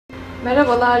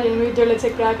Merhabalar, yeni bir videoyla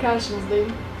tekrar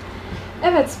karşınızdayım.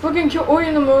 Evet, bugünkü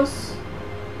oyunumuz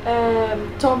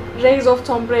Rise of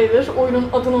Tomb Raider. Oyunun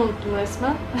adını unuttum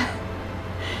resmen.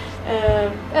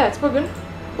 Evet, bugün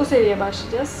bu seriye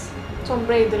başlayacağız. Tomb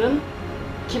Raider'ın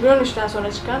 2013'ten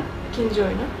sonra çıkan ikinci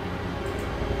oyunu.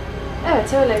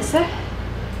 Evet, öyleyse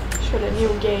şöyle New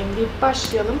Game deyip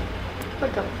başlayalım.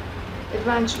 Bakalım.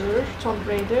 Adventurer, Tomb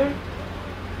Raider,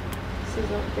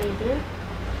 Tomb Raider,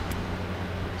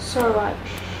 Survivor.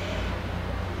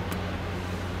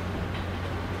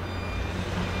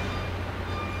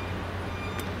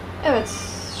 Evet,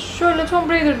 şöyle Tomb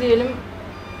Raider diyelim.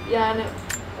 Yani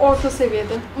orta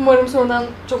seviyede. Umarım sonradan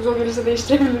çok zor gelirse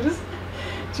değiştirebiliriz.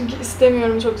 Çünkü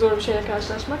istemiyorum çok zor bir şeyle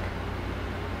karşılaşmak.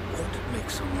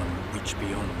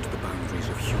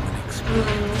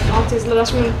 Alt yazıları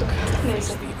açmayı unuttuk.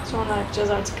 Neyse, sonra yapacağız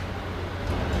artık.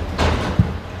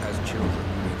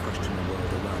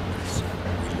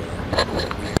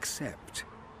 We accept,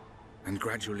 and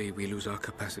gradually we lose our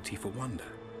capacity for wonder.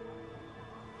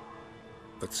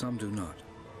 But some do not.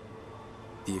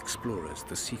 The explorers,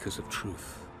 the seekers of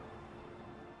truth.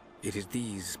 It is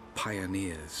these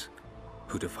pioneers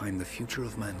who define the future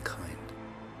of mankind.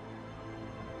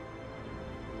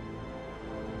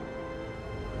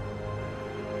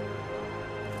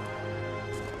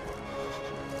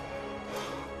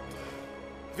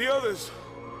 The others,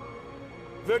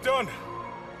 they're done.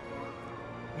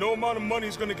 No amount of money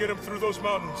is gonna get him through those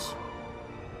mountains.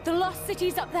 The lost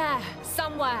city's up there,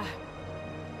 somewhere.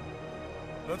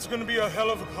 That's gonna be a hell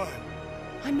of a climb.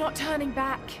 I'm not turning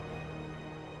back.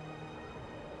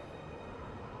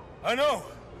 I know.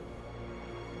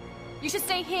 You should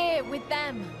stay here with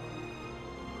them.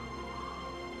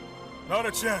 Not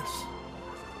a chance.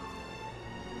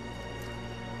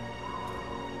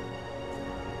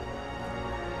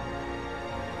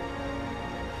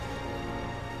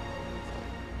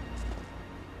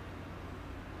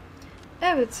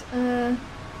 Evet.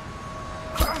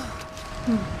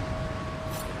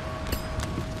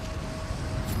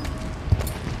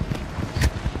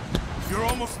 You're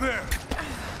almost there.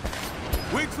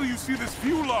 Wait till you see this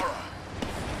view, Lara.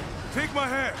 Take my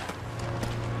hand.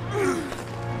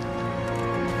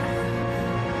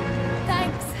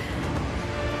 Thanks.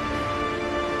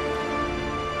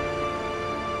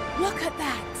 Look at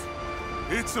that.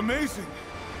 It's amazing.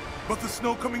 But the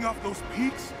snow coming off those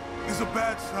peaks is a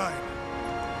bad sign.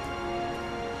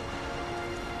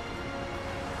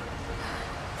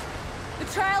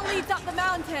 The trail leads up the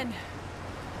mountain.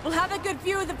 We'll have a good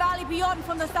view of the valley beyond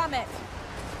from the summit.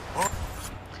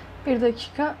 Bir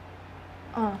dakika.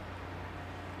 Aa.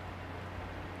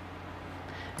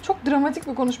 Çok dramatik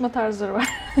bir konuşma tarzları var.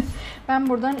 Ben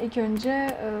buradan ilk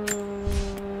önce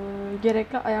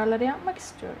gerekli ayarları yapmak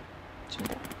istiyorum.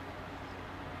 Şimdi.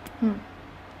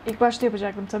 İlk başta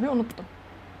yapacaktım tabii, unuttum.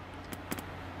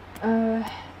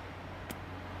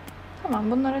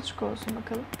 Tamam, bunlar açık olsun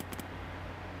bakalım.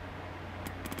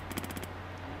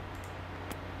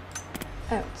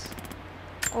 Evet.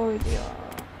 Oyluyor.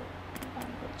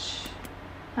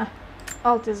 Heh.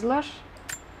 Alt yazılar.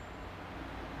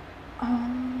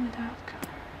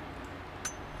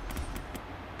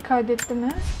 Kaydetti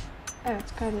mi? Evet,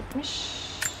 kaydetmiş.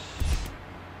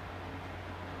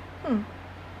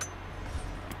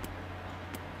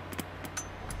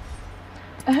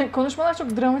 Konuşmalar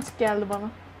çok dramatik geldi bana.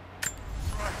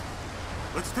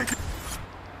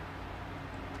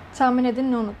 Tahmin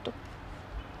edin, ne unuttum?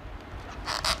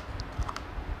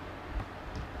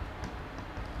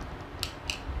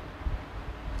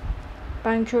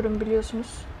 Ben körüm, biliyorsunuz.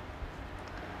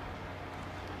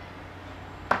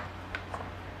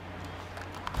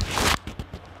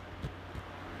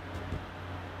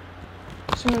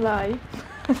 Şimdi daha iyi.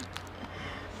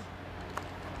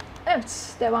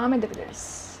 Evet, devam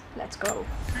edebiliriz. Let's go.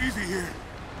 Easy here.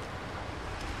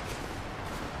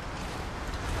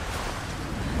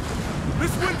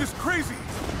 This wind is crazy.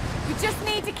 We just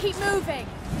need to keep moving.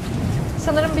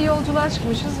 Sanırım bir yolculuğa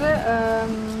çıkmışız ve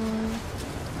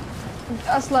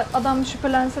asla adam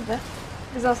şüphelense de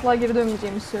biz asla geri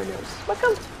dönmeyeceğimizi söylüyoruz.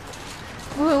 Bakalım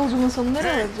bu yolculuğun sonu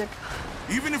nereye varacak?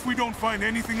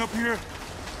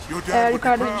 Eğer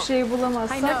yukarıda bir şey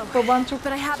bulamazsak baban çok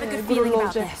gururlu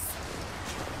olacak.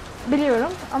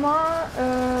 Biliyorum ama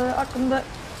aklımda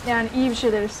yani iyi bir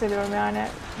şeyler hissediyorum, yani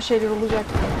bir şeyler olacak.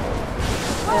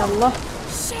 Hay Allah.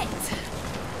 Shit.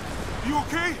 You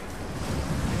okay?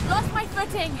 Lost my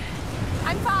footing.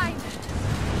 I'm fine.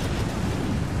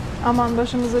 Aman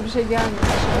başımıza bir şey gelmiyor.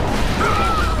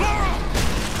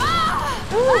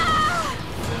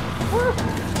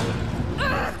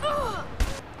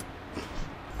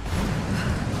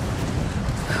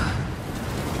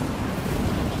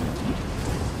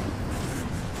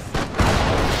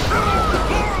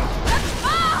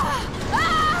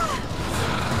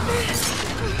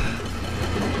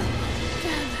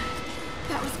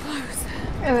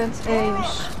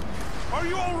 Are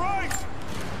you all right?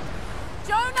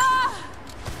 Jonah!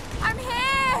 I'm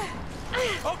here!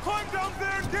 I'll climb down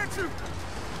there and get you!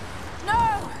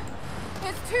 No!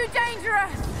 It's too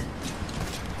dangerous!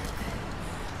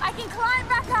 I can climb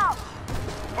back up!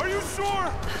 Are you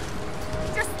sure?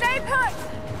 Just stay put!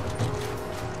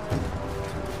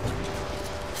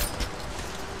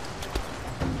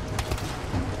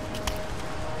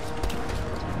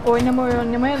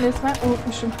 Oynamaya resmen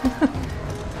unutmuşum.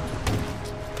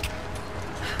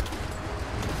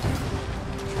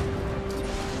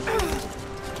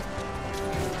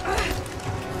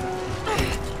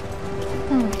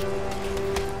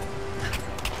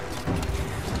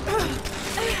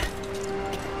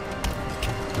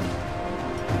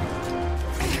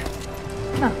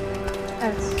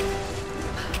 Evet.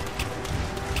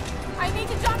 I need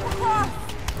to jump across!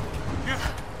 Yeah,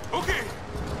 okay.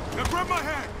 Now grab my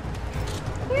hand.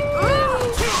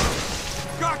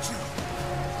 Got you.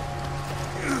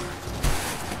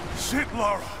 Shit,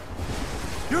 Lara.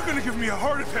 You're gonna give me a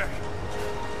heart attack.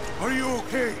 Are you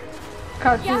okay?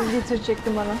 Kartları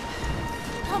getirecektim bana.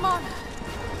 Come on!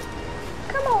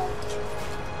 Come on.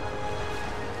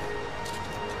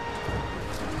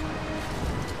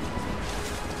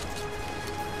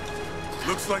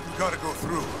 Looks like we gotta go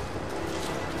through.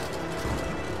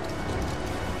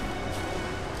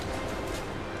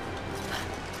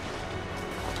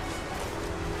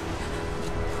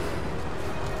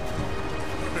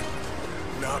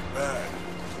 Not bad.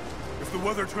 If the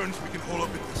weather turns, we can hole up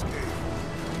in this cave.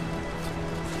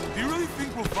 Do you really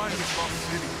think we'll find this lost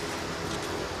city?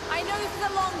 I know this is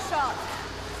a long shot,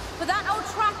 but that old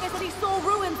tracker said he saw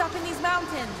ruins up in these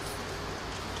mountains.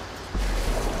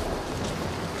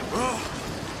 Well,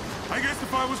 I guess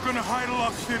if I was gonna hide a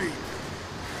lost city,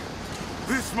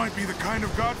 this might be the kind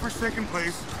of godforsaken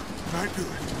place I'd do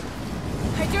it.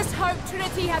 I just hope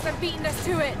Trinity hasn't beaten us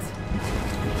to it.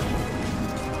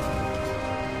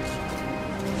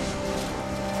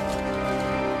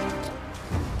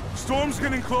 Storm's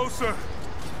getting closer.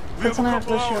 We have a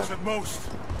couple hours at most.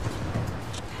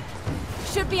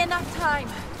 Should be enough time.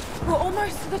 We're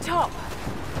almost to the top.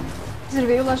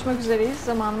 Zirveye ulaşmak üzereyiz.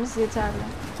 Zamanımız yeterli.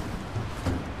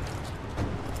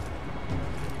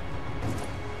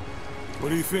 What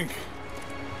do you think?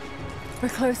 We're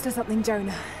close to something,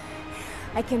 Jonah.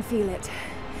 I can feel it.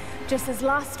 Just this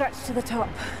last stretch to the top.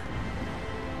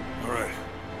 All right.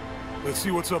 Let's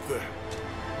see what's up there.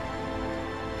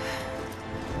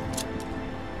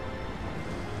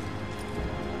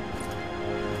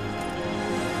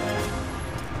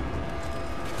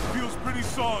 Feels pretty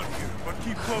solid here, but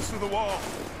keep close to the wall.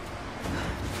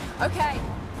 Okay.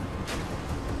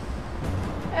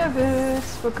 Evet,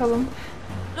 bakalım.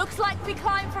 Looks like we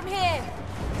climb from here.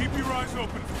 Keep your eyes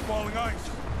open for falling ice.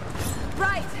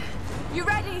 Right. You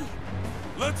ready?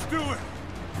 Let's do it.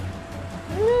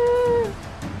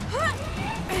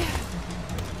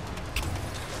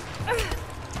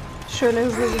 Şöyle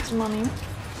hızlı tırmanayım.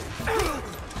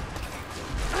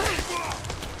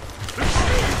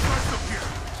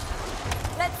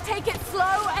 Let's take it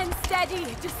slow and steady.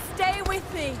 Just stay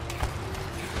with me.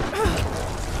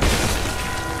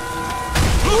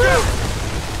 Look out!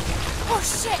 Oh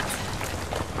shit!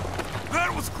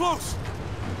 That was close.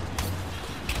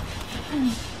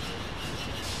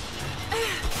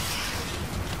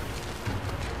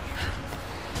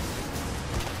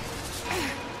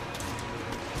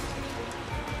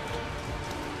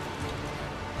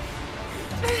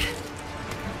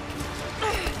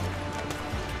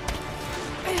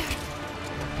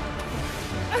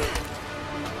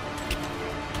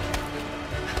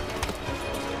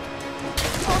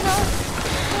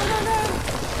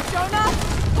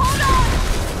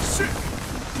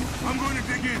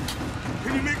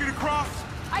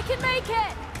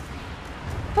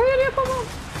 Hayır, yapamam.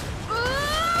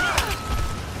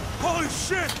 Holy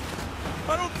shit!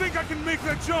 I don't think I can make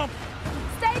that jump.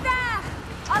 Stay there.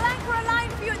 I'll anchor a line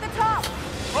for you at the top.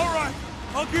 All right,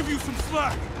 I'll give you some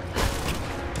slack.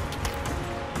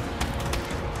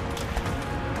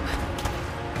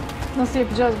 Nasıl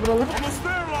yapacağız buraları? Almost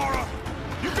there, Lara.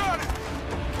 You got it.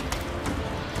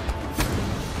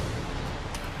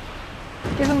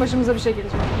 Kesin başımıza bir şey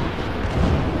gelecek.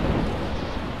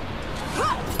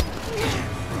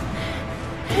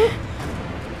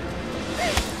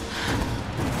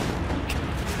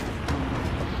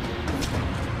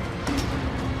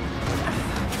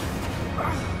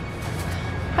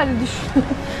 Hadi düş.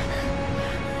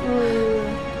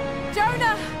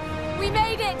 Jonah, we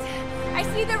made it. I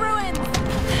see the ruins.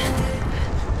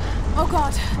 Oh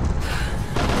God.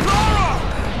 Lara!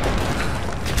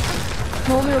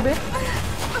 Ne oluyor be?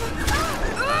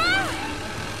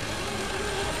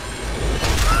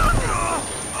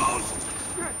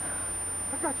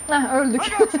 Heh, öldük.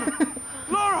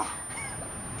 Lara!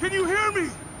 Can you hear me?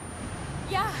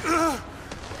 Yeah.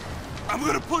 I'm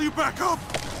gonna pull you back up.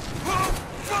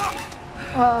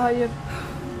 Aa, hayır.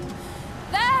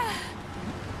 There!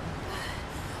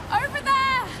 Over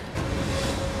there!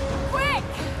 Quick!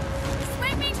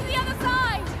 Swing me to the other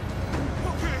side!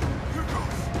 Okay, here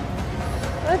goes.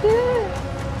 Hadi.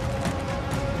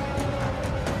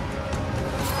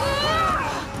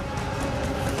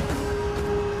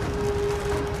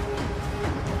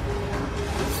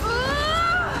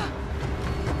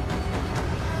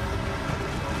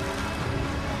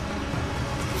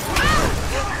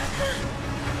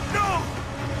 No!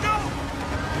 No!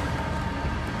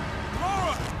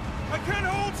 Lara! I can't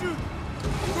hold you!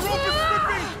 The rope is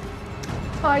slipping!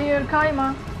 Hayır,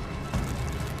 kayma.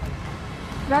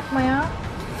 Bırakma ya.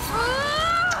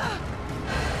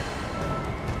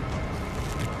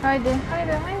 Haydi,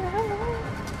 haydi, haydi, haydi.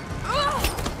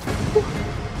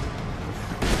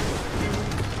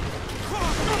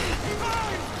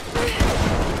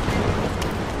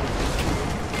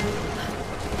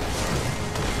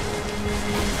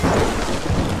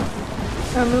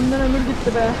 Ömrümden ömür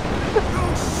gitti be.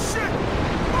 Oh shit!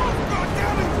 Oh god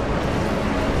damn it!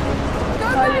 Go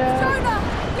Hayır. back, Jonah!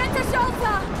 Get to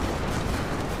shelter!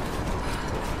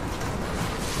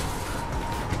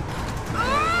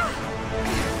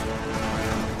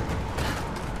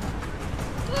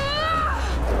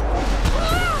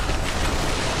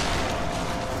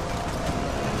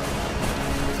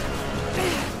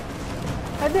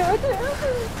 Hadi, hadi,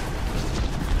 hadi.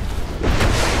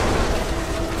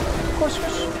 Koş, koş.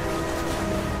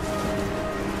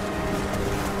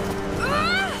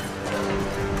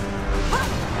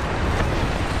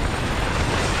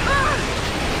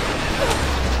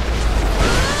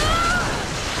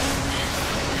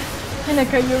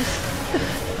 Yine kayıyoruz.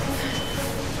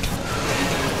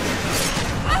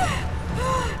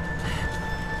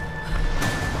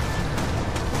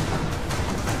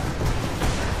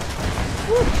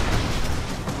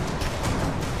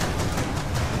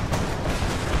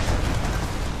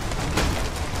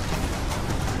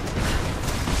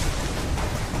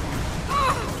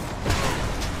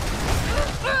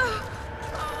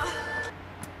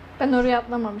 Ben oraya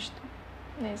atlamamıştım.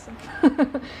 Neyse.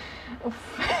 Of.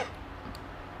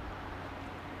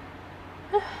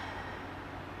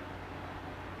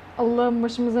 Allah'ım,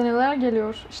 başımıza neler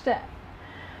geliyor. İşte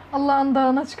Allah'ın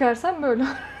dağına çıkarsam böyle.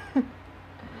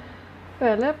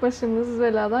 Böyle başımız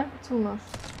beladan kurtulmaz.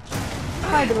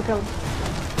 Haydi bakalım.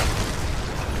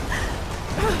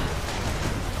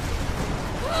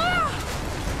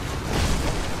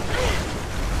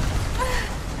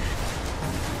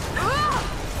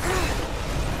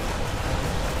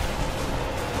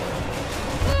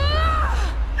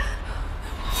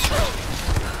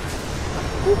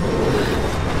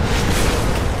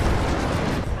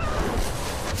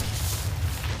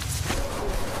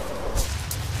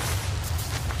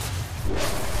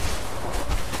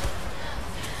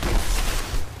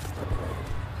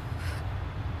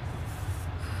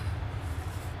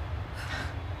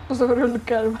 Bu sefer öldük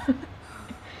galiba.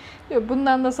 Yok,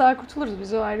 bundan da sağ kurtuluruz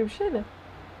biz, o ayrı bir şey de.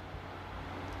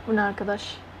 Bu ne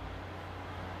arkadaş?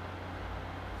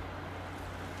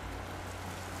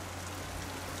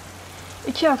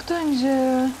 İki hafta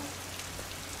önce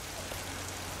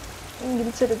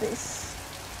İngiltere'deyiz.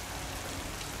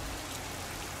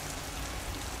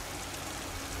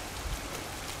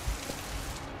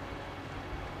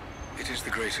 It is the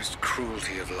greatest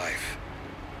cruelty of life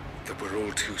that we're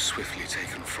all too swiftly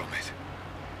taken from it.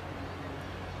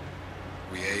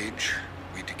 We age,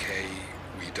 we decay,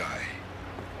 we die.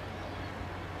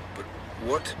 But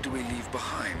what do we leave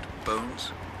behind?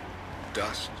 Bones?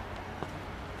 Dust?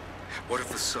 What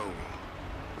of the soul?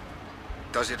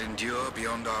 Does it endure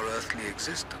beyond our earthly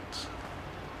existence?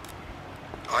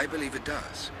 I believe it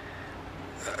does.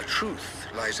 A truth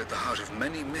lies at the heart of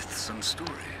many myths and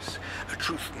stories. A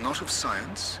truth not of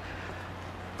science,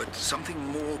 but something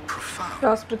more profound.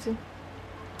 Rasputin.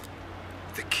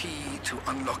 The key to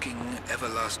unlocking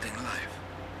everlasting life.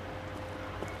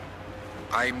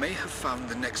 I may have found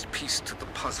the next piece to the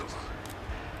puzzle,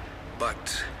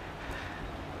 but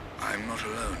I'm not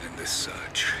alone in this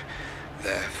search.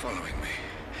 They're following me,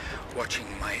 watching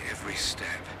my every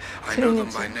step. I know them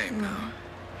by name now.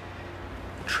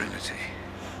 Trinity.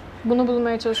 Bunu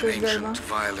bulmaya An çalışıyoruz galiba. ancient,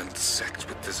 violent sect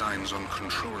with designs on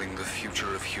controlling the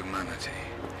future of humanity.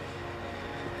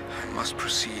 I must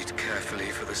proceed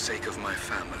carefully for the sake of my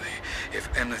family. If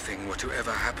anything were to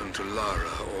ever happen to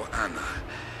Lara or Anna,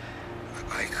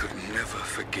 I could never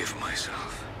forgive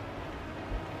myself.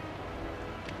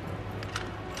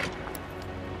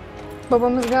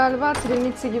 Babamız galiba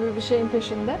Trinity gibi bir şeyin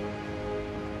peşinde.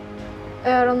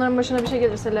 Eğer onların başına bir şey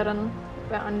gelirse Lara'nın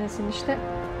ve annesinin işte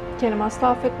kendimi asla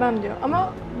affetmem diyor.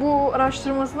 Ama bu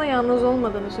araştırmasında yalnız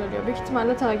olmadığını söylüyor. Büyük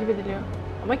ihtimalle takip ediliyor.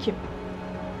 Ama kim?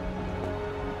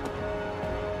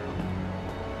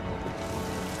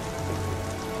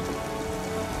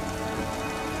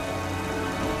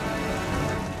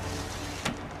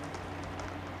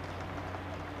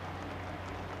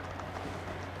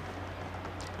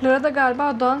 Lara da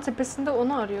galiba dağın tepesinde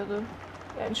onu arıyordu.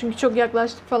 Yani çünkü çok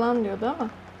yaklaştık falan diyordu ama.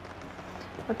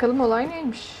 Bakalım olay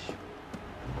neymiş?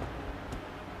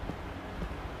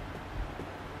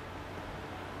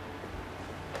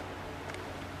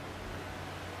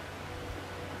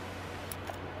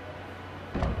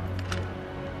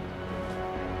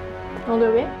 Ne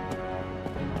oluyor be?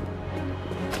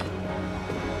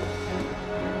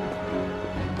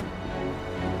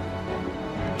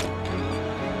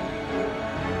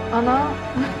 Ana.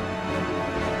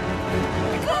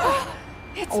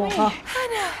 It's Oha. me,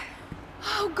 Hannah.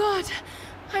 Oh God,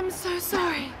 I'm so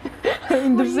sorry.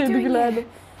 İndirseydi gülerdim.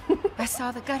 I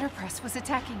saw the gutter press was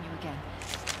attacking you again.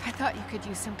 I thought you could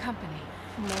use some company.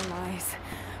 No lies.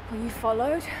 Were you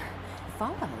followed?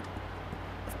 Followed?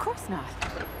 Of course not.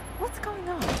 What's going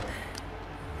on?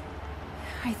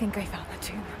 I think I found the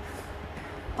tomb.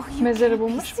 Oh, you Mezarı can't be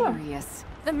bulmuş mu? serious.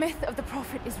 The myth of the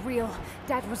prophet is real.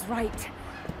 Dad was right.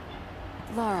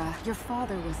 Lara, your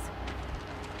father was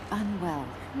unwell.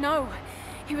 No,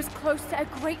 he was close to a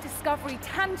great discovery,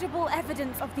 tangible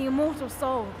evidence of the immortal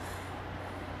soul.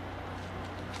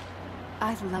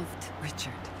 I loved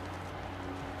Richard.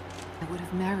 I would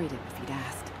have married him if he'd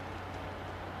asked.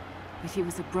 But he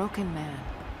was a broken man.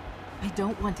 I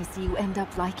don't want to see you end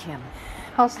up like him.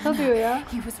 Hasta diyor ya.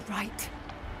 He was right.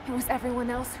 It was everyone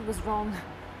else who was wrong.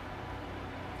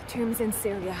 The tomb's in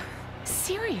Syria.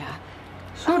 Syria?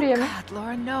 Suriye mi? God,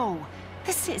 Laura, no.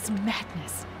 This is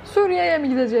madness. Suriye'ye mi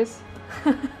gideceğiz?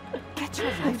 Get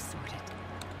your life sorted.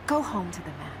 Go home to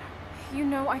the manor. You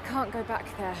know I can't go back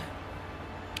there.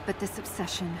 But this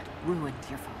obsession ruined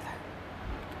your father.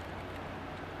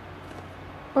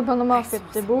 Babanı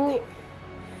mahvetti. Bu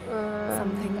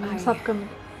Something sapkın. I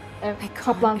Evet, can't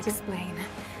saplantı. explain.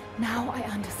 Now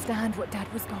I understand what Dad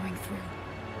was going through.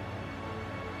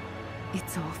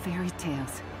 It's all fairy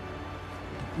tales.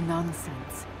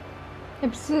 Nonsense.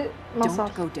 Hepsi masal.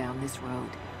 Don't go down this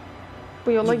road.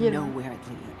 Bu yola You girme. know where it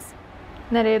leads.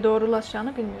 Nereye doğru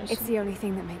ulaşacağını bilmiyorsun. It's the only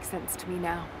thing that makes sense to me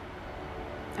now.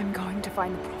 I'm going to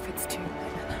find the prophet's tomb.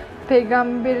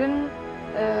 Peygamberin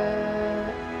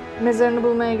mezarını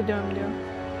bulmaya gidiyorum diyor.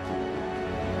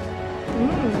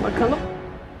 Bakalım.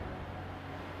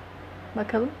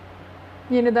 Bakalım.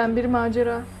 Yeniden bir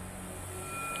macera.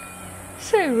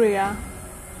 Rüya.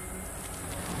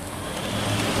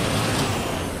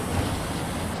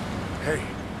 Hey,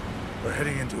 we're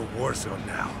heading into a war zone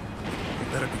now. We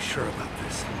better be sure about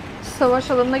this.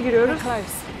 Savaş alanına We're giriyoruz.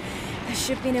 close. There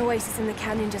should be an oasis in the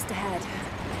canyon just ahead.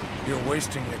 You're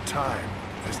wasting your time.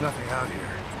 There's nothing out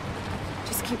here.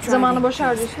 Just keep driving. Zamanı boş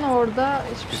harcıyorsun, orada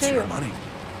hiçbir It's şey your yok. money.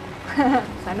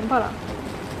 Senin paran.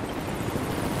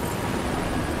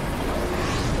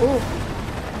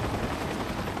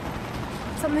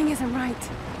 Something isn't right.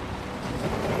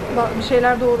 Bak, bir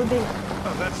şeyler doğru değil.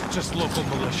 Oh, that's just local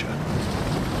militia.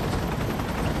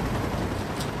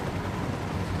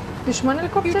 Düşman You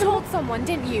helikopteri mi? told someone,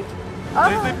 didn't you?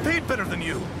 They paid better than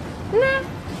you. Ne?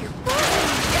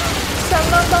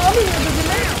 Senden daha mı iyi ödedi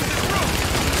mi?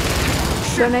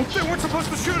 Dönek. They weren't supposed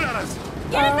to shoot at us.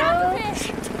 Get us out of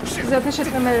here! Bize ateş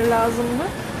etmemeleri lazımdı.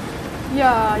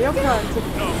 Ya yok artık.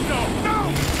 No, no,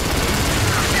 no!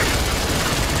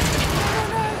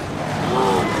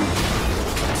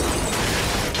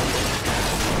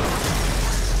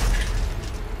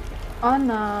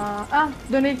 Ana. Ah,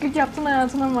 döneklik yaptın,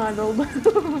 hayatına vardı oldu.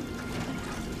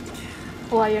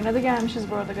 Olay yerine de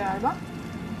gelmişiz bu arada galiba.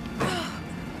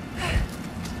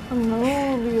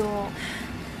 Ne oluyor?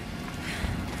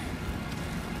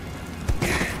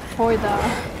 Hoyda.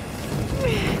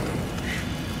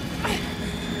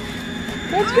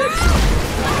 Kaç kaç.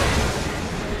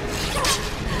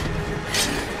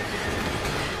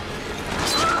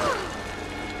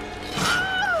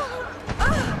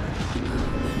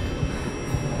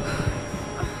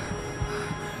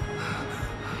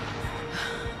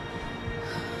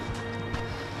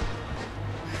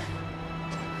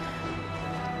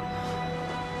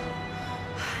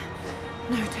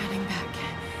 No turning back.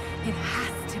 It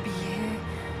has to be here.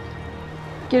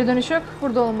 Geri dönüş yok.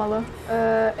 Burada olmalı.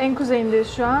 En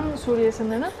kuzeyindeyiz şu an. Suriye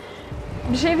sınırının.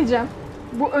 Bir şey diyeceğim.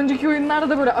 Bu önceki oyunlarda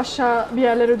da böyle aşağı bir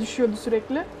yerlere düşüyordu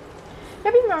sürekli.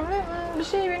 Ya bilmiyorum, bir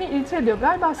şey beni irite ediyor.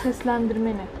 Galiba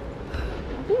seslendirmeni.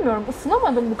 Bilmiyorum,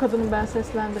 ısınamadım bu kadının ben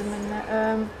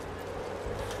seslendirmenine.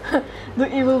 The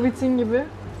Evil Within gibi.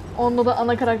 Onda da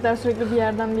ana karakter sürekli bir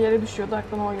yerden bir yere düşüyordu.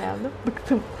 Aklıma o geldi.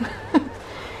 Bıktım.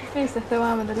 Neyse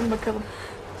devam edelim bakalım.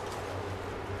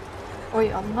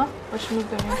 Oy Allah, başımız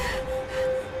dönüyor.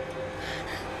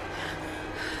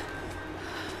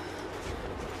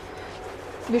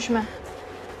 Düşme.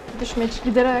 Düşme, hiç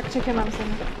gider ayak çekemem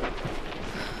seni.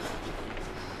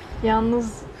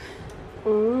 Yalnız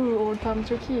ortam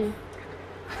çok iyi.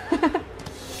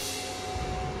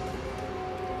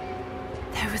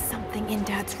 There was something in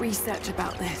Dad's research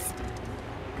about this.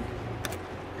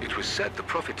 It was said the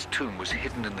prophet's tomb was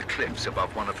hidden in the cliffs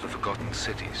above one of the forgotten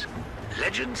cities.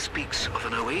 Legend speaks of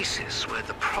an oasis where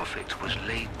the prophet was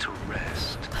laid to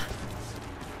rest.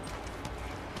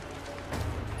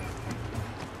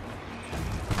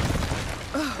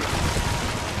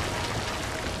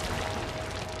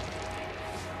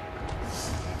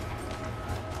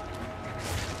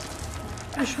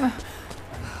 Düşme.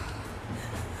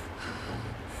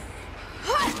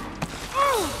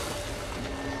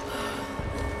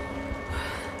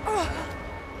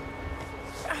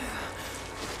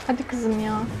 Hadi kızım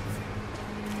ya.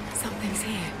 Something's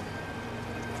here.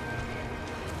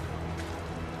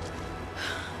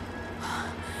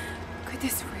 Could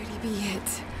this really be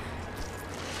it?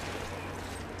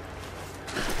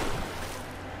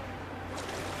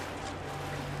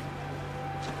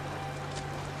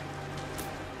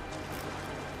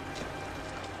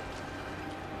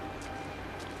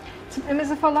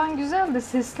 Tiplemesi falan güzel de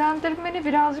seslendirmeni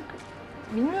birazcık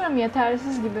bilmiyorum,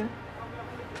 yetersiz gibi.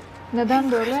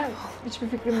 Neden böyle? Hiçbir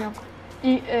fikrim yok.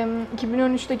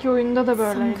 2013'teki oyunda da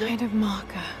böyleydi. Some kind of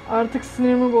marker. Artık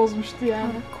sinirimi bozmuştu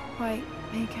yani. Can't quite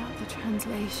make out the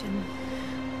translation.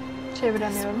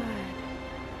 Çeviremiyorum.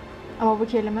 Ama bu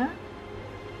kelime.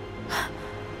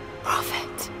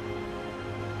 Prophet.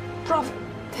 Prophet.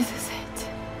 This is it.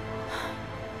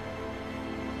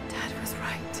 Dad was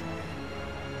right.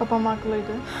 Babam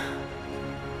haklıydı.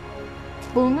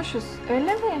 Bulmuşuz.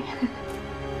 Öyle mi?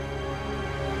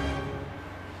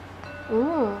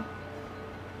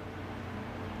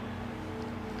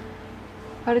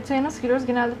 Haritaya nasıl giriyoruz?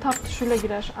 Genelde tab tuşuyla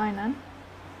girer. Aynen.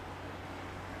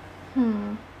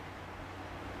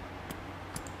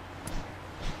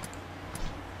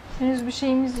 Henüz bir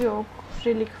şeyimiz yok.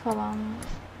 Relik falan.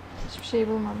 Hiçbir şey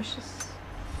bulmamışız.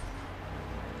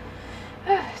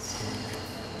 Evet.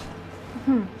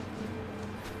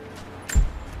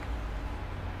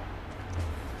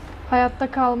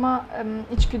 Hayatta kalma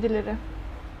içgüdüleri.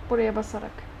 Buraya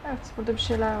basarak. Evet, burada bir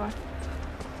şeyler var.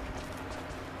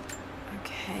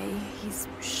 Okay, he's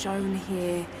shown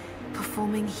here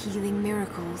performing healing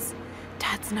miracles.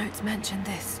 Dad's notes mention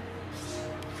this.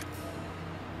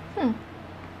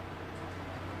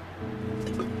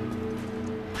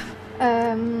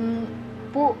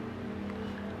 Bu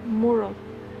mural.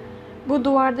 Bu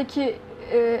duvardaki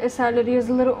eserleri,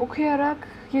 yazıları okuyarak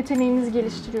yeteneğimizi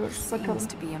geliştiriyoruz. Bakalım. Seems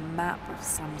to be a map of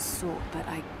some sort, but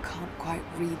I can't quite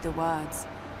read the words.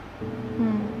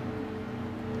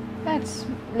 Evet,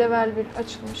 level 1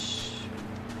 açılmış.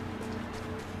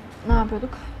 Ne yapıyorduk?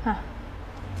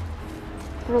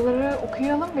 Buraları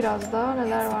okuyalım biraz daha,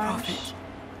 neler varmış.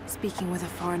 Speaking with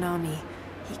a foreign army,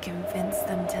 he convinced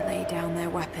them to lay down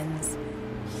their weapons.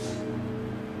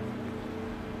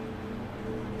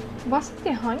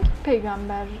 Bahsettiği hangi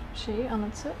peygamber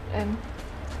anıtı?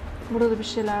 Burada da bir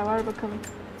şeyler var, bakalım.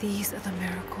 These are the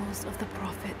miracles of the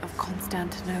prophet of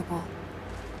Constantinople,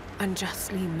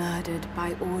 unjustly murdered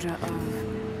by order of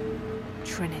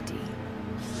Trinity.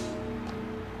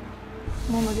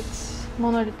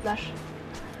 Monolitler.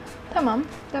 Tamam,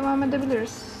 devam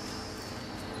edebiliriz.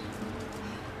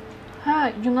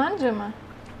 Yunanca mı?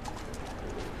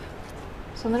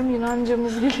 Sanırım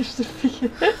Yunancamızı geliştirdik.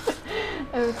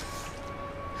 Evet.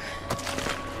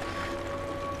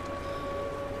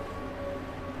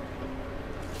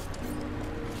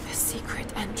 A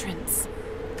secret entrance.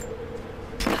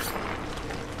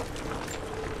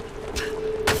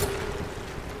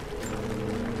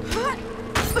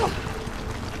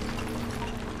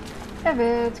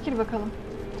 Evet, gir bakalım.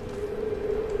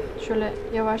 Şöyle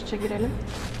yavaşça girelim.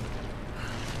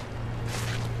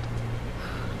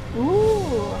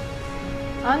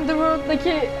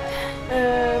 Underworld'daki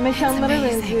mekanlara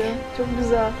benziyor. Çok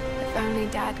güzel. If only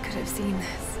Dad could have seen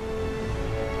this.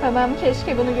 Tamam,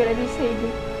 keşke bunu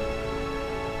görebilseydim.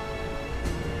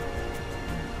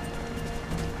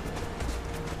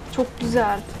 Çok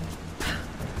güzel.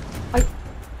 Ay.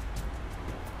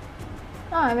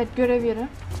 Evet, görev yeri.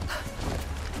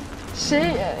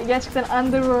 Gerçekten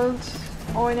Underworld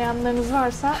oynayanlarınız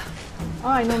varsa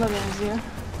aynı ona benziyor.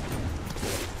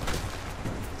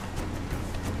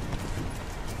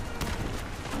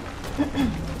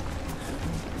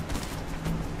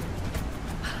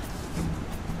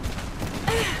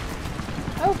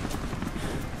 Oh.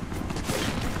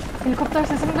 Helikopter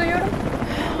sesini duyuyorum.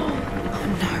 Oh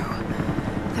no.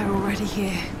 They're already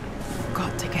here.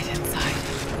 Got to get inside.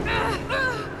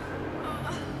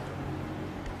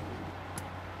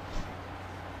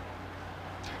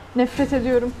 Nefret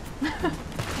ediyorum.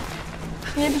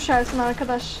 Niye düşersin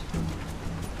arkadaş?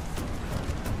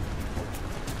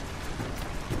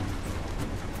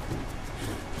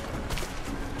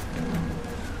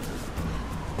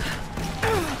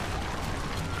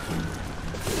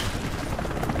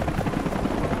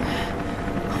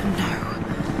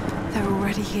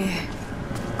 Here.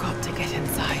 Got to get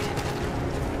inside.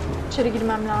 İçeri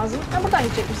girmem lazım. Ha, buradan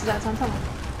gidecekmiş zaten, tamam.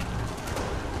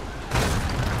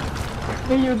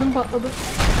 Ve yurdum patladı.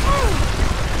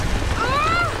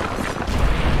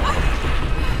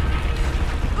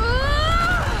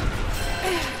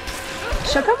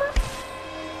 Şaka mı?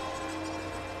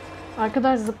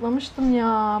 Arkadaş zıplamıştım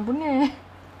ya. Bu ne?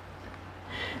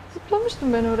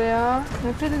 Zıplamıştım ben oraya.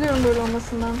 Nefret ediyorum böyle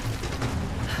olmasından.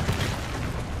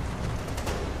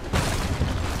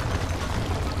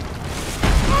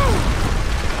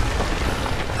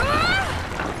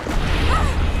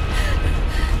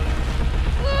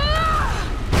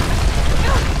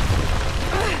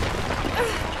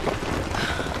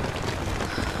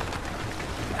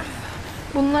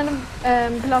 Bunların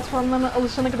platformlarına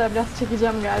alışana kadar biraz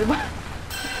çekeceğim galiba.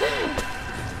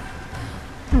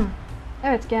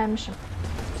 Evet, gelmişim.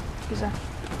 Güzel.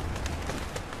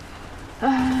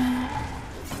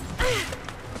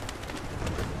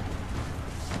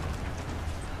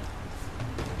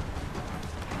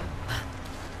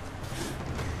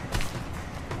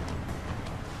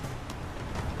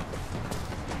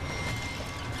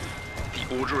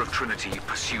 The Order of Trinity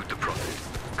pursued the Prophet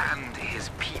and his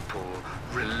people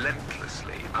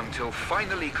relentlessly until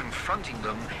finally confronting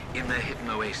them in their hidden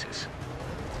oasis.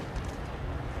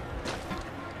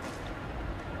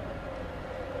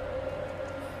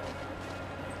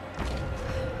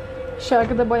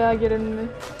 Şarkı da bayağı gerilimli.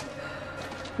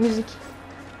 Müzik.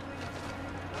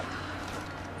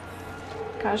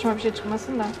 Karşıma bir şey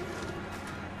çıkmasın da. Damn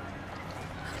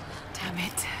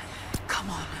it.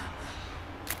 Come on.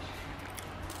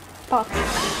 Pat.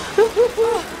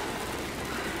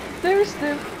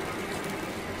 Demiştim.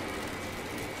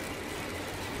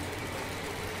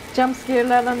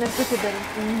 Jumpscare'lerden nefret ederim.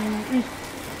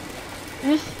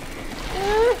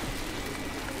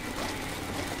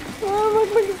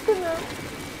 Bakmak istemiyorum.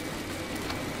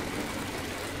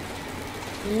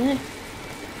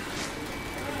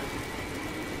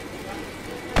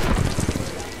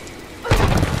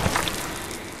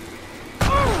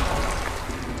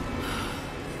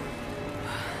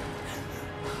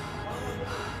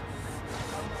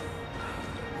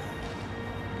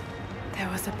 There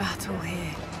was a battle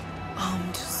here.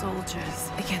 Armed soldiers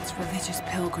against religious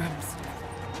pilgrims.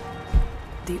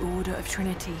 The Order of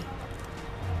Trinity.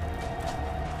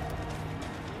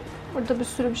 Burada bir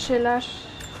sürü bir şeyler.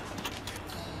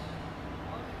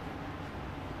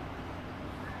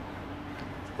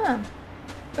 Ha.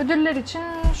 Ödüller için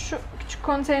şu küçük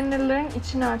konteynerlerin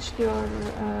içini aç diyor.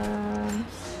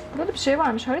 Burada bir şey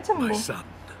varmış. Harita mı My bu? son,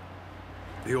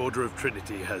 the Order of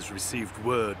Trinity has received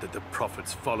word that the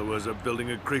Prophet's followers are building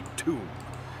a great tomb.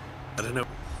 I don't know.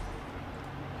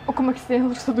 Okumak isteyen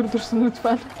olursa durdursun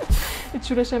lütfen.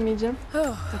 Hiç uğraşamayacağım. The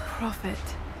Prophet,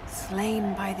 slain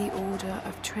by the Order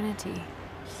of Trinity.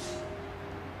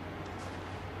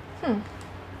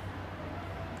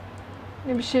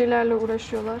 Ne bir şeylerle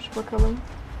uğraşıyorlar. Bakalım.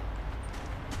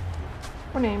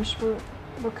 Bu neymiş bu?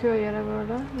 Bakıyor yere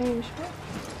böyle. Neymiş bu?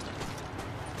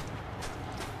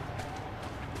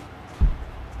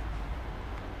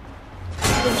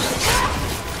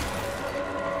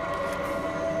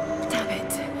 Damn it.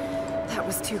 That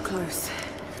was too close.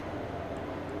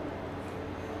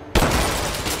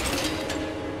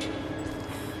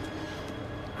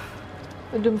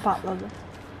 Ödüm patladı.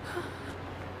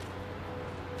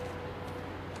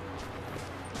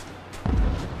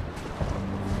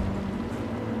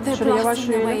 They're Şöyle yavaş blasting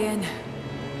their way yürüyelim. in.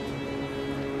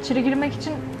 İçeri girmek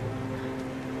için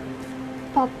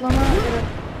patlama.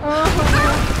 Evet.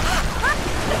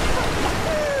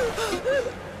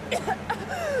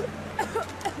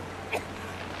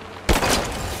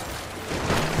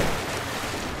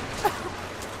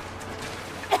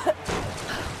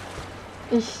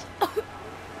 İş.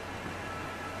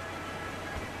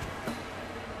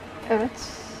 Evet.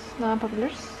 Ne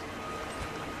yapabiliriz?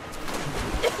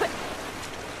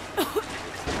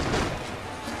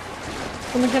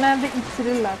 Bunu genelde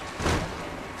ittirirler.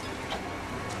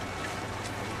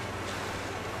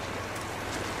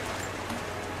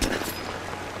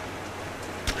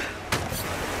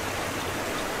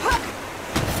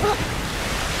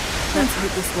 Let's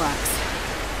hope this works.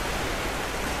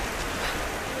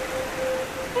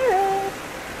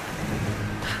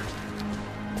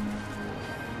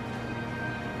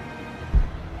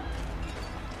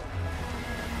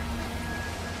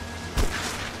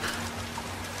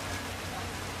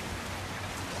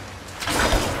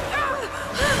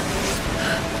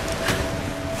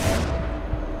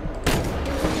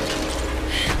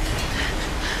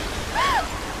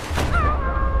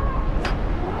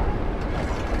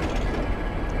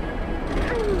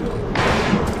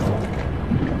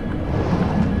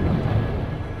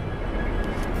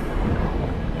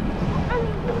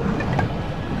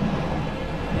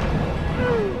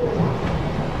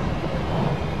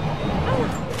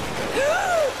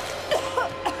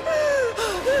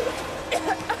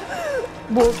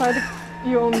 Boğulsaydık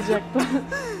iyi olmayacaktı.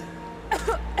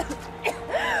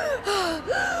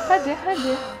 Hadi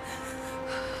hadi.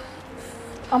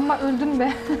 Ama öldün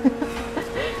be.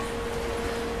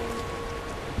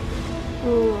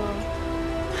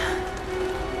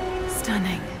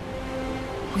 Stunning.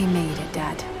 We made it,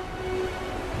 Dad.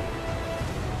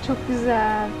 Çok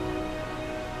güzel.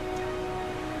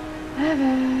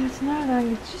 Evet, nereden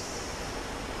gideceğiz?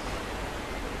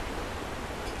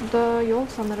 Burada yol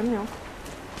sanırım yok.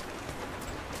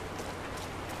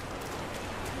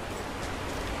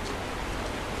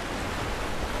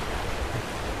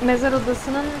 Mezar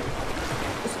odasının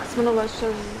üst kısmına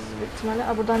ulaşacağız büyük ihtimalle.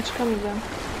 Aa, buradan çıkamayacağım.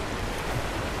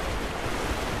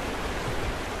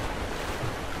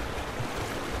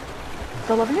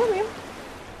 Dalabiliyor muyum?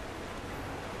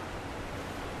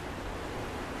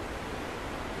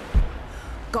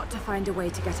 Got to find a way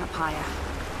to get up higher.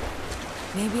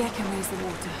 Maybe I can raise the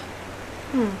water.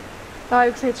 Daha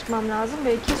yükseğe çıkmam lazım.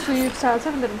 Belki suyu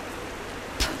yükseltebilirim.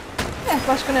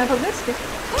 Başka ne yapabiliriz ki?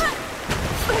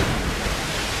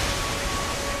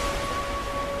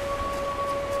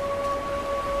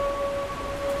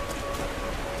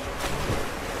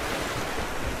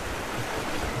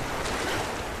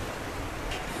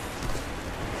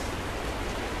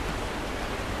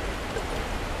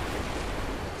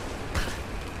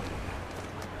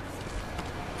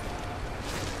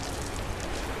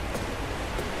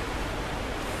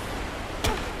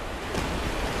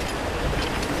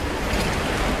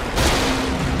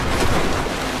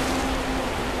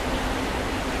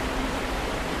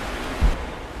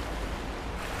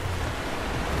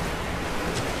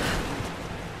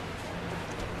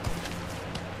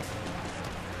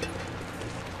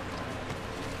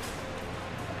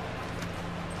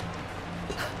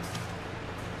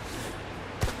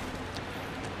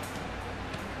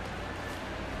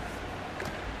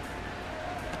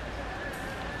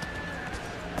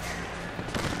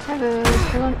 Evet,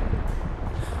 falan.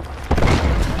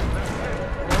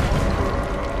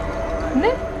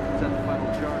 Ne?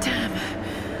 Damn,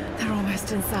 they're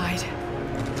almost inside.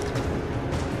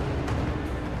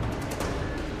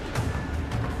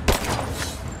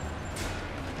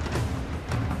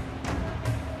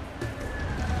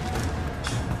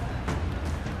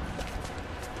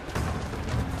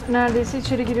 Neredeyse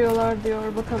içeri giriyorlar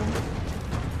diyor. Bakalım.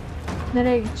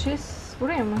 Nereye gideceğiz?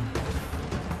 Buraya mı?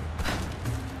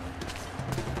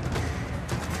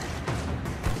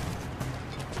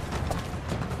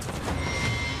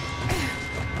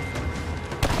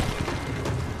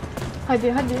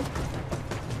 Hadi hadi.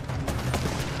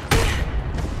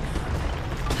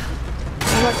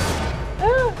 Bak.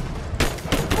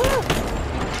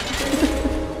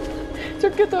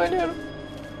 Çok kötü oynuyorum.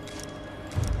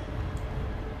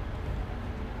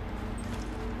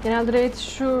 Genelde raid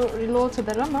şu reload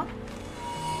eder ama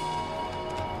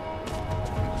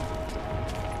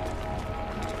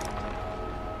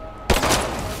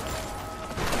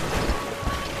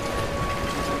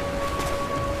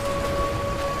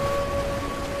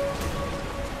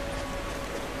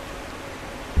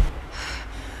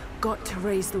Got to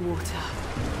raise the water.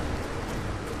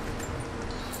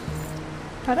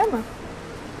 para mı?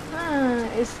 Ha,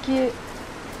 eski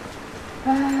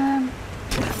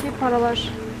paralar.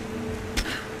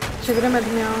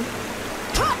 Çeviremedim ya.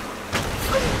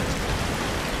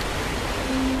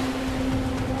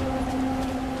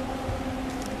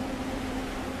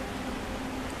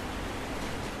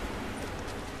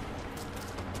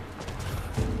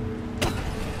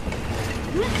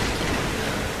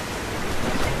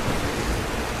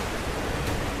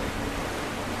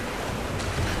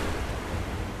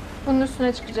 Bunun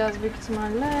üstüne çıkacağız büyük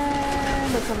ihtimalle.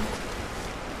 Bakalım.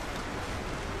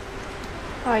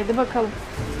 Haydi bakalım.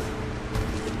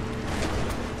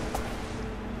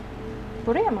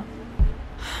 Buraya mı?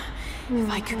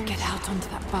 If I could get out onto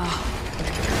that bar.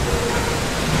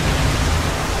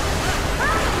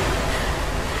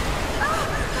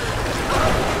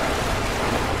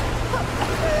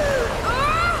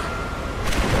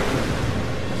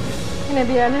 Yine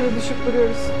bir yerlere düşüp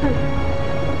duruyoruz.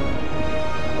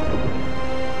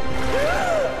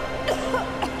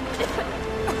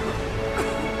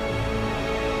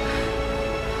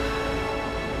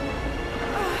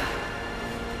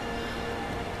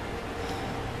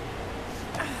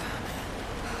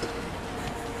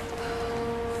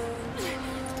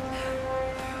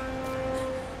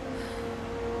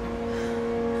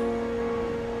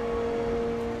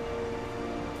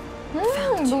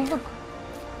 Bulduk.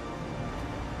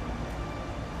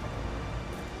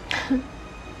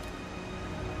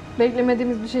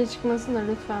 Beklemediğimiz bir şey çıkmasın da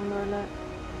lütfen, böyle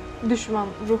düşman,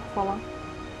 ruh falan.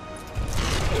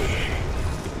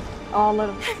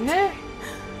 Ağlarım. Ne?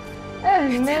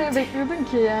 Ne bekliyordun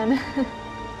ki yani?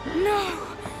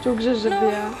 Çok şaşırdı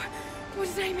ya.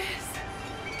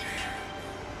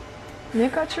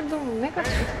 Ne kaçırdım? Ne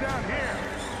kaçırdım?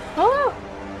 Aa!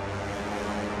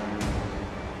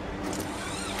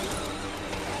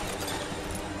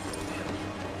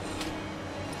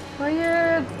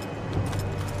 Hayır.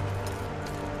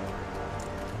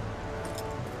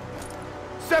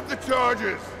 Accept the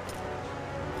charges!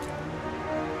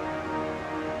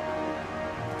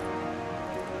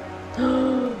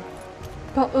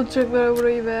 Patlatacaklar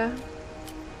burayı be.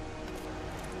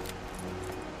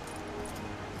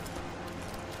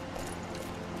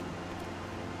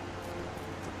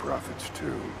 The prophet's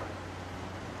tomb.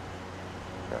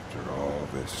 After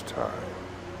all this time.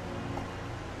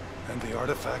 And the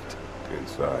artifact?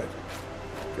 Inside,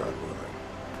 God willing.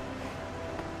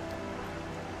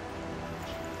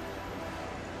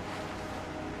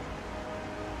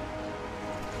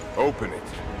 Open it.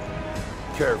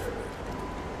 Carefully.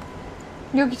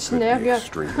 Yok içinde ya, yok.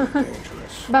 Extremely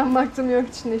dangerous. Ben baktım, yok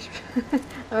içinde hiçbir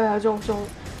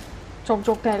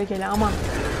çok tehlikeli, aman.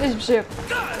 Hiçbir şey yok.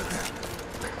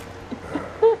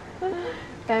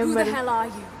 Who the hell are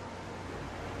you?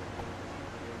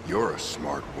 You're a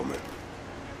smart woman.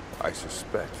 I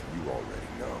suspect you already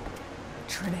know.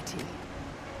 Trinity.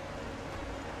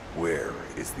 Where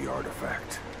is the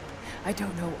artifact? I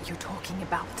don't know what you're talking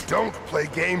about. Don't play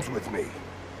games with me.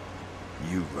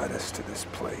 You led us to this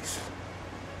place.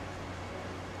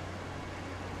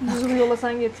 Nasıl yola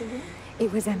sen getirdin?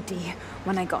 It was empty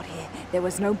when I got here. There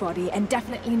was no body and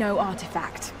definitely no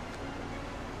artifact.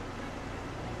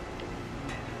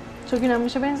 Çok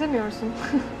inanmışa benzemiyorsun.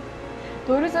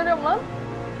 Doğru söylüyorum lan.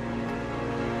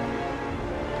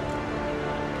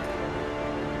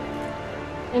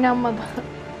 İnanmadı.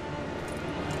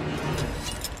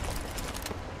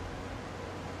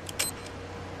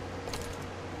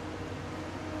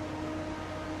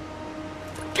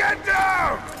 Get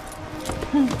down!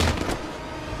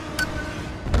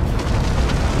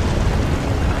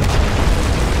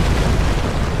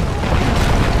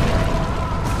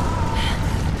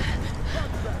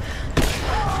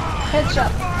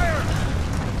 Headshot.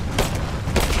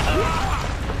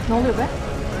 Ne oluyor be?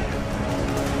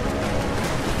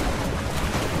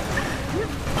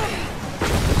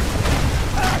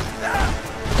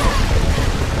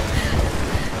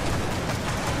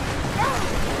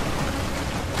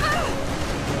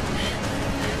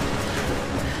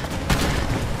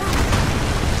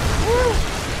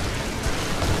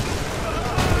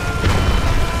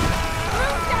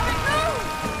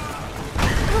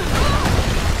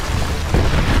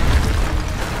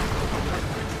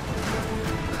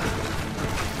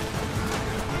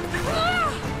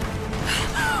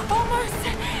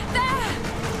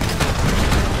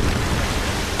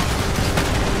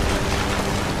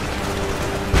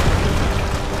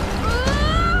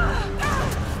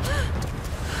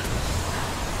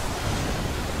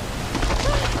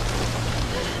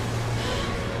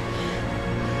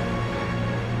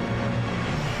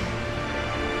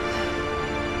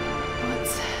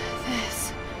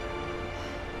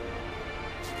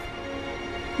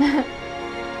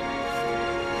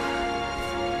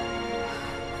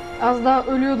 Az daha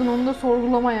ölüyordun, onu da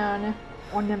sorgulama yani.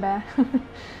 O ne be?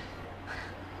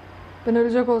 Ben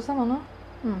ölecek olsam onu...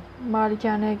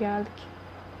 Malikaneye geldik.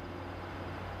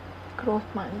 Croft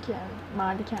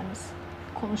malikanesi.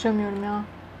 Konuşamıyorum ya.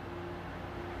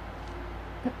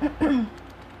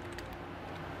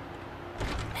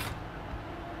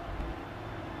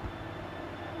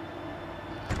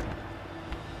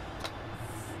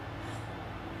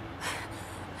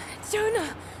 Jonah!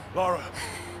 Lara!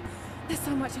 There's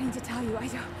so much I need to tell you.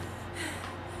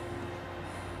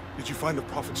 Did you find the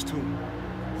prophet's tomb?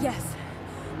 Yes,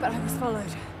 but I was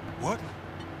followed. What?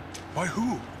 By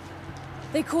who?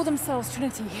 They call themselves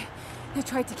Trinity. They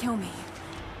tried to kill me.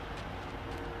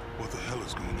 What the hell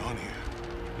is going on here?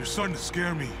 You're starting to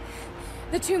scare me.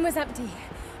 The tomb was empty,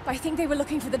 but I think they were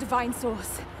looking for the divine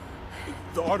source.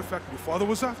 The artifact your father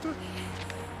was after?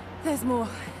 There's more.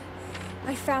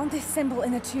 I found this symbol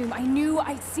in the tomb. I knew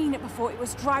I'd seen it before. It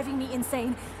was driving me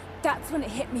insane. That's when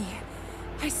it hit me.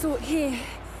 I saw it here,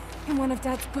 in one of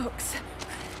Dad's books.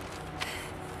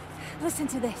 Listen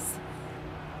to this.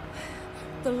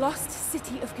 The lost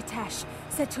city of Kitesh,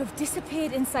 said to have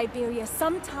disappeared in Siberia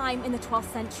sometime in the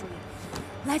 12th century.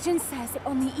 Legend says that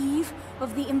on the eve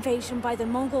of the invasion by the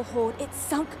Mongol horde, it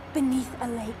sunk beneath a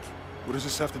lake. What does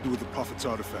this have to do with the prophet's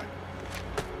artifact?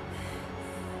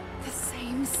 The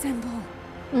same symbol.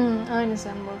 Aynı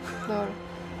sembol. Doğru.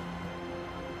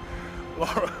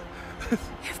 Lara!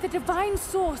 If the divine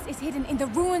source is hidden in the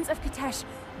ruins of Kitesh,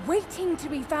 waiting to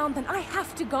be found, then I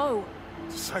have to go.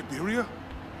 Siberia?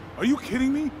 Are you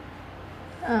kidding me?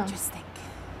 Just think.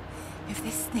 If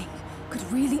this thing could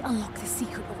really unlock the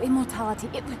secret of immortality,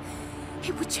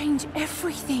 it would change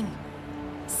everything.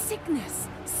 Sickness,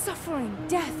 suffering,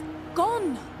 death,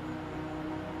 gone.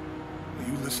 Are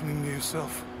you listening to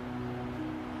yourself?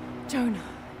 Jonah,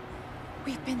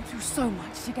 we've been through so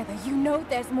much together. You know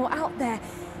there's more out there.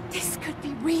 This could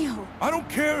be real. I don't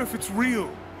care if it's real.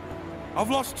 I've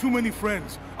lost too many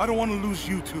friends. I don't want to lose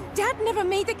you too. Dad never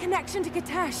made the connection to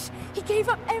Kitesh. He gave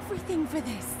up everything for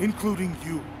this. Including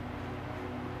you.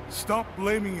 Stop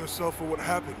blaming yourself for what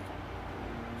happened.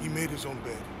 He made his own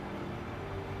bed.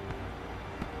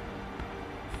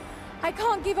 I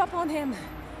can't give up on him.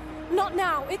 Not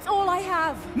now. It's all I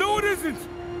have. No, it isn't!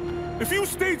 If you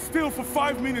stayed still for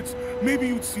 5 minutes, maybe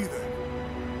you'd see that.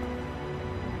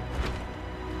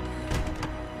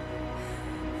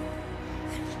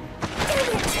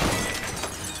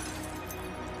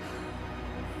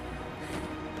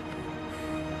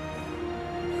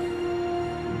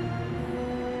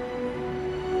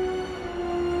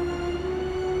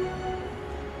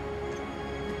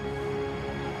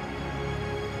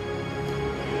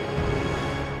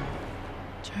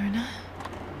 Jonah.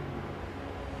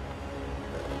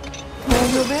 Ne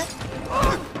oluyor be?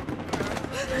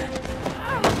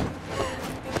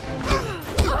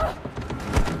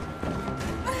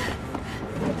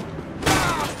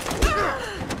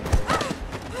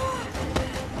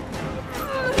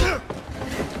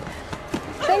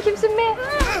 Sen kimsin be?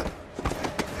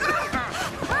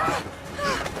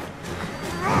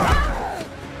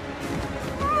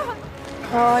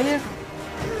 Hayır.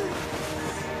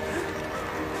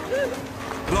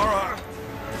 Lara!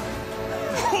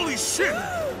 Holy shit!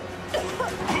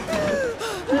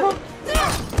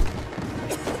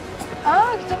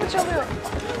 Aa, kitabı çalıyor.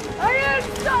 Hayır,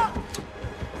 stop!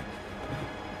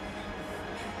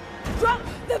 Drop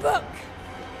the book!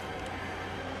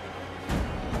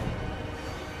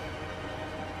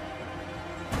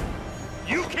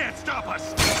 You can't stop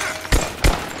us!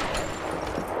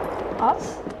 At?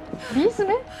 Biz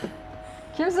mi?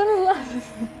 Kimsiniz lan?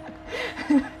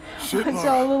 Shit, Lara.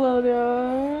 Çaldılar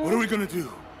ya. What are we gonna do?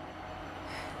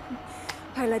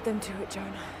 I led them to it,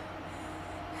 Jonah.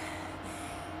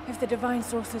 If the divine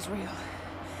source is real,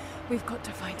 we've got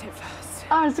to find it first.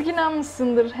 Artık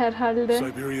inanmışsındır herhalde.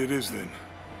 Siberia it is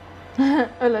then.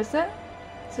 Öyleyse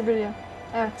Sibirya.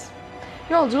 Evet.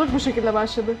 Yolculuk bu şekilde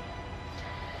başladı.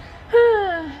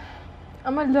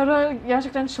 Ama Lara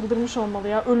gerçekten çıldırmış olmalı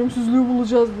ya. Ölümsüzlüğü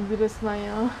bulacağız dedi resmen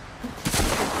ya.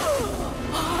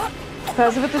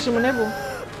 Felsefe taşı mı ne bu?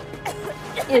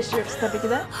 Yaşıyoruz tabii ki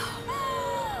de.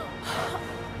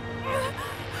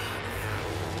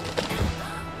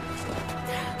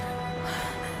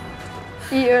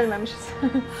 İyi ölmemişiz.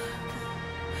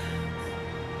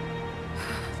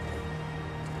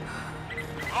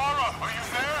 Lara, are you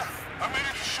there? I made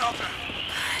it to shelter.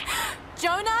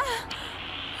 Jonah?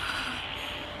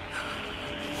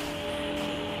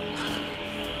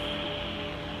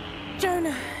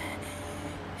 Jonah,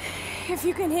 if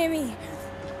you can hear me,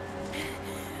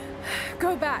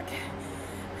 go back.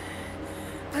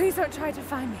 Please don't try to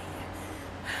find me.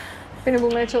 Beni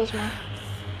bulmaya çalışma.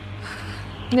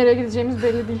 Nereye gideceğimiz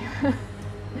belli değil.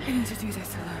 I need to do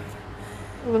this alone.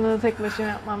 Bunu da tek başına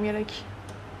yapmam gerek.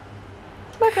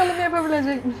 Bakalım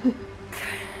yapabilecek mi?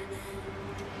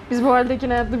 Biz bu haldeki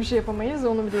hayatta bir şey yapamayız,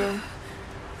 onu biliyorum.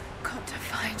 Got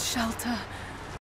to find shelter.